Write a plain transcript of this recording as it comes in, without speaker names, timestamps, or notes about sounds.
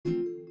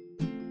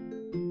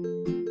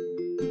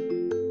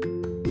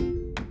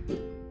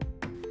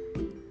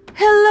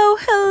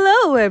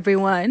Hello,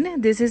 everyone.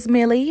 This is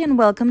Millie, and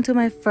welcome to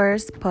my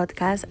first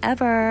podcast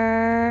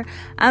ever.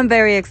 I'm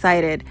very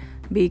excited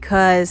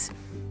because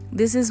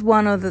this is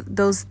one of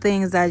those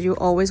things that you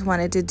always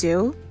wanted to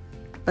do,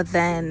 but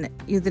then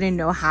you didn't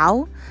know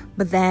how.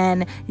 But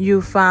then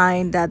you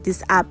find that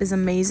this app is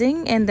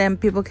amazing, and then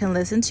people can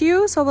listen to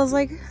you. So I was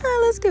like,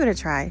 let's give it a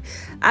try.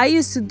 I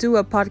used to do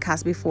a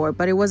podcast before,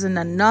 but it was in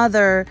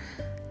another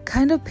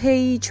kind of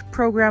page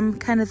program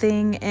kind of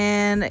thing,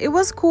 and it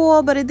was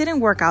cool, but it didn't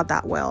work out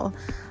that well.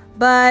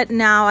 But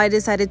now I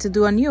decided to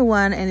do a new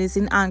one, and it's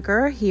in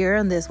Anchor here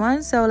on this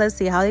one. So let's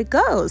see how it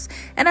goes,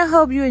 and I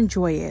hope you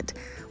enjoy it.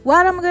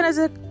 What I'm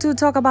gonna to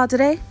talk about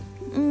today,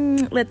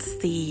 let's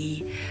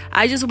see.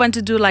 I just want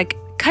to do like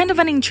kind of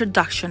an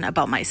introduction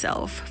about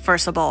myself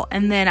first of all,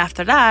 and then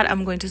after that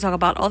I'm going to talk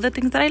about all the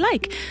things that I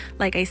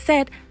like I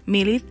said,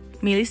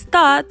 Millie's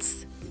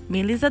thoughts,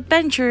 Millie's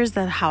adventures.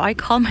 That's how I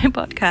call my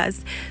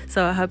podcast.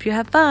 So I hope you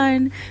have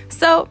fun.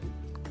 So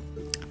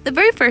the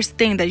very first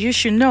thing that you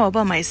should know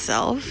about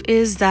myself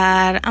is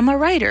that I'm a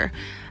writer.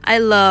 I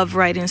love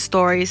writing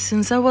stories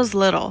since I was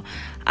little.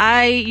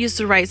 I used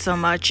to write so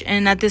much,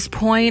 and at this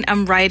point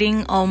I'm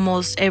writing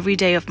almost every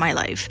day of my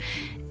life.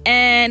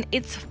 And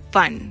it's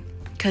fun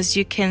because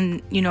you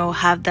can,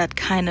 have that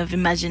kind of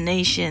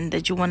imagination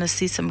that you want to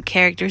see some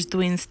characters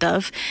doing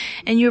stuff,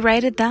 and you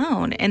write it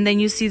down, and then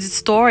you see the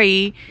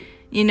story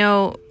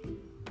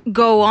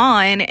go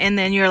on, and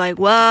then you're like,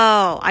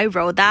 whoa, I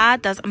wrote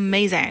that. That's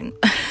amazing.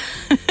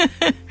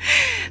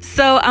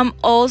 So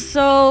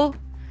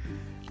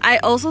I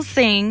also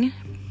sing,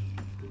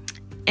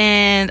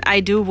 and I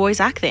do voice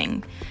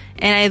acting,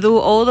 and I do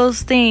all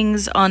those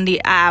things on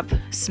the app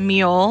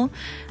Smule.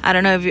 I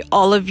don't know if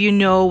all of you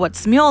know what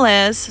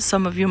Smule is.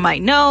 Some of you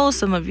might know,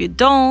 some of you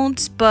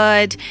don't,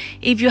 but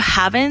if you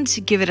haven't,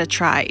 give it a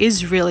try.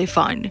 It's really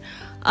fun.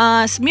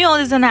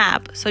 Smule is an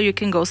app, so you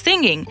can go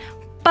singing,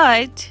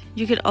 but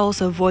you could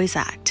also voice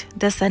act.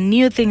 That's a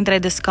new thing that I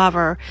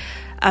discovered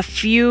a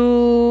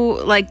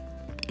few,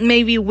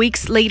 maybe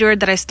weeks later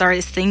that I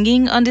started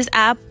singing on this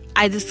app.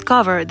 I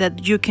discovered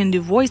that you can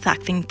do voice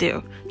acting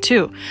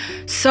too.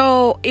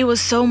 So it was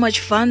so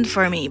much fun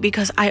for me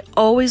because I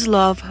always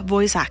loved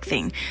voice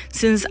acting.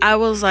 Since I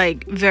was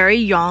very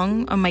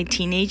young, on my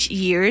teenage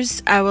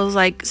years, I was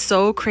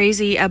so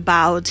crazy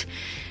about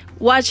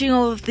watching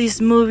all of these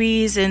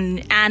movies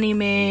and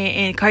anime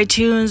and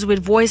cartoons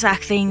with voice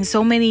acting.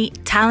 So many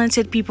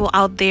talented people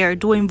out there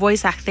doing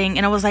voice acting,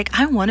 and I was like,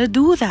 I want to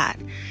do that.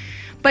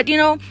 But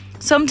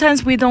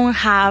sometimes we don't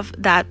have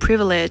that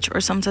privilege,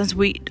 or sometimes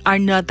we are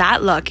not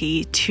that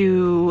lucky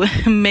to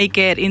make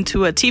it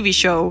into a TV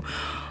show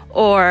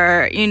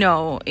or,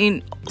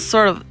 in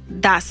sort of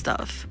that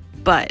stuff.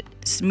 But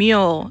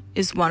Smule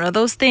is one of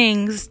those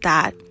things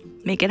that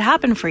make it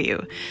happen for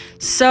you.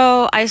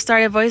 So I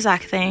started voice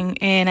acting,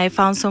 and I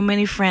found so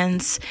many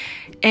friends,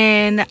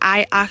 and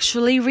I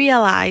actually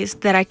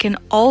realized that I can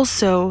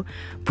also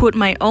put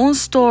my own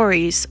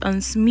stories on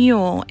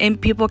Smule, and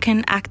people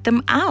can act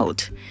them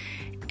out.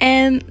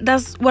 And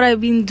that's what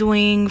I've been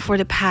doing for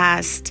the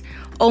past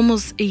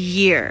almost a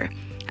year.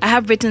 I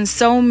have written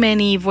so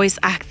many voice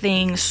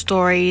acting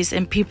stories,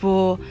 and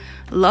people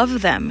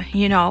love them,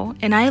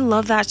 and I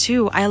love that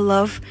too. I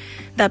love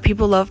that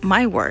people love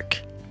my work,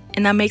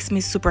 and that makes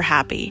me super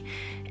happy.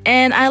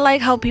 And I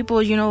like how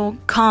people,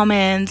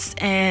 comment,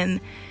 and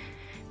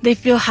they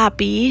feel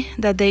happy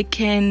that they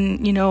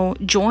can,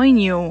 join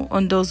you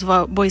on those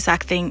voice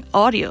acting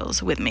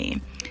audios with me.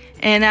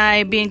 And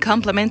I've been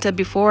complimented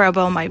before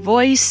about my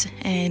voice,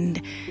 and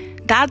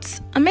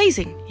that's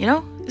amazing.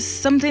 It's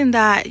something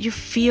that you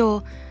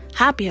feel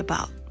happy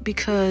about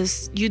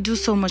because you do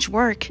so much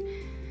work,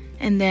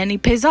 and then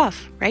it pays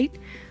off, right?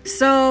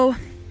 So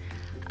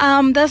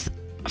that's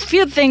a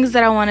few things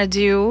that I want to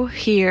do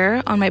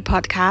here on my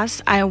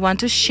podcast. I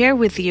want to share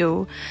with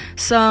you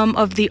some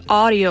of the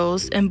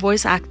audios and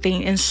voice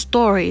acting and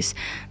stories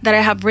that I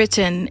have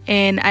written,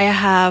 and I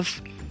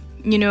have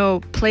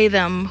play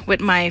them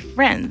with my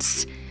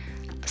friends.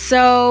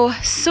 So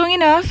soon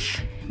enough,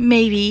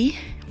 maybe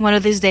one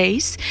of these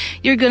days,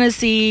 you're gonna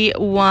see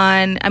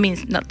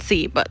not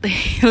see, but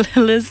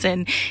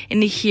listen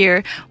and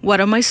hear one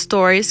of my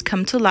stories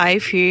come to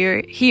life here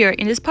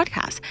in this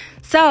podcast.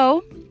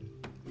 So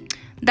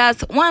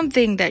that's one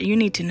thing that you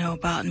need to know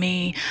about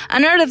me.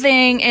 Another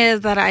thing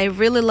is that I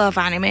really love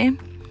anime.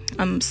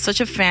 I'm such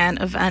a fan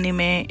of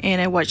anime,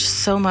 and I watch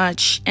so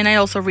much, and I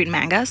also read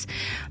mangas,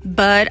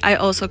 but I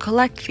also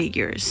collect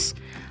figures.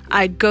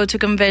 I go to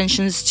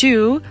conventions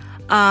too.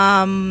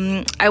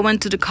 I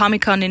went to the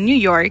Comic-Con in New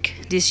York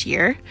this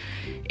year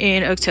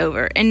in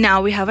October, and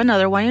now we have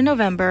another one in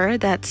November.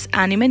 That's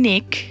Anime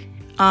Nick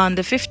on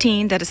the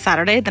 15th. That is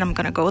Saturday that I'm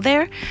gonna go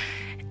there.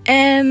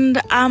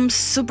 And I'm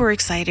super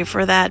excited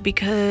for that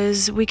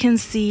because we can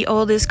see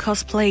all these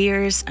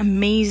cosplayers,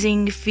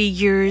 amazing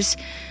figures,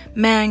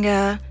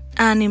 manga,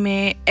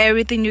 anime,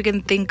 everything you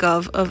can think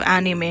of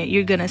anime,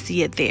 you're gonna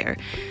see it there.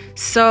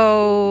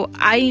 So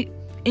I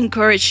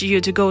encourage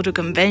you to go to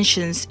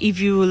conventions if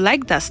you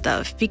like that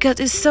stuff, because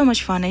it's so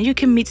much fun and you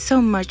can meet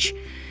so much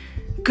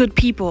good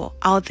people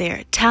out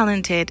there,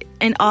 talented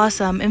and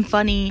awesome and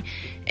funny,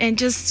 and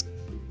just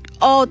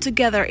all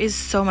together is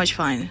so much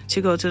fun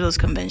to go to those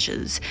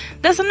conventions.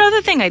 That's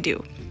another thing I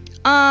do.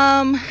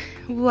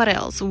 What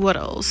else?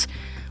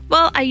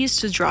 Well, I used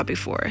to draw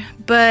before,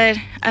 but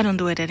I don't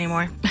do it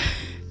anymore.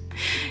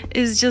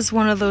 It's just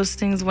one of those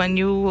things when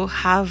you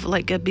have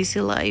like a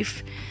busy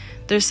life.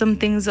 There's some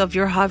things of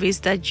your hobbies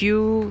that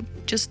you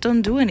just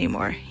don't do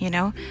anymore,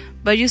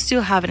 but you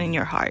still have it in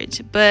your heart.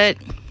 But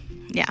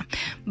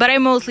I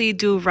mostly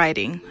do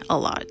writing a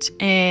lot,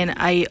 and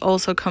I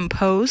also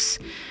compose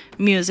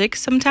music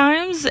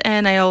sometimes,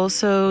 and I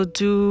also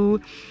do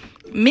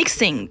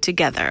mixing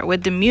together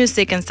with the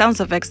music and sound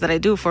effects that I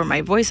do for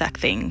my voice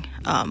acting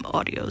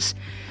audios.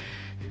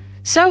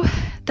 So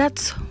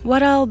that's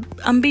what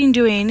I'm been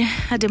doing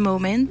at the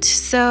moment.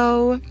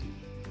 So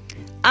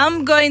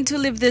I'm going to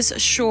leave this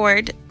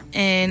short,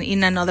 and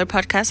in another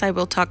podcast I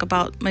will talk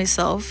about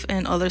myself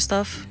and other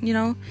stuff,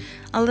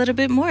 a little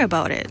bit more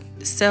about it.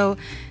 So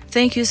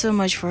thank you so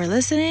much for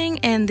listening,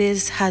 and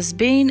this has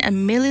been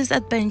Amelia's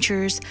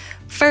Adventures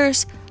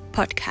first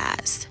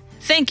podcast.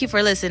 Thank you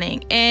for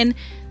listening, and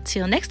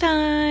till next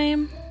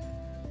time.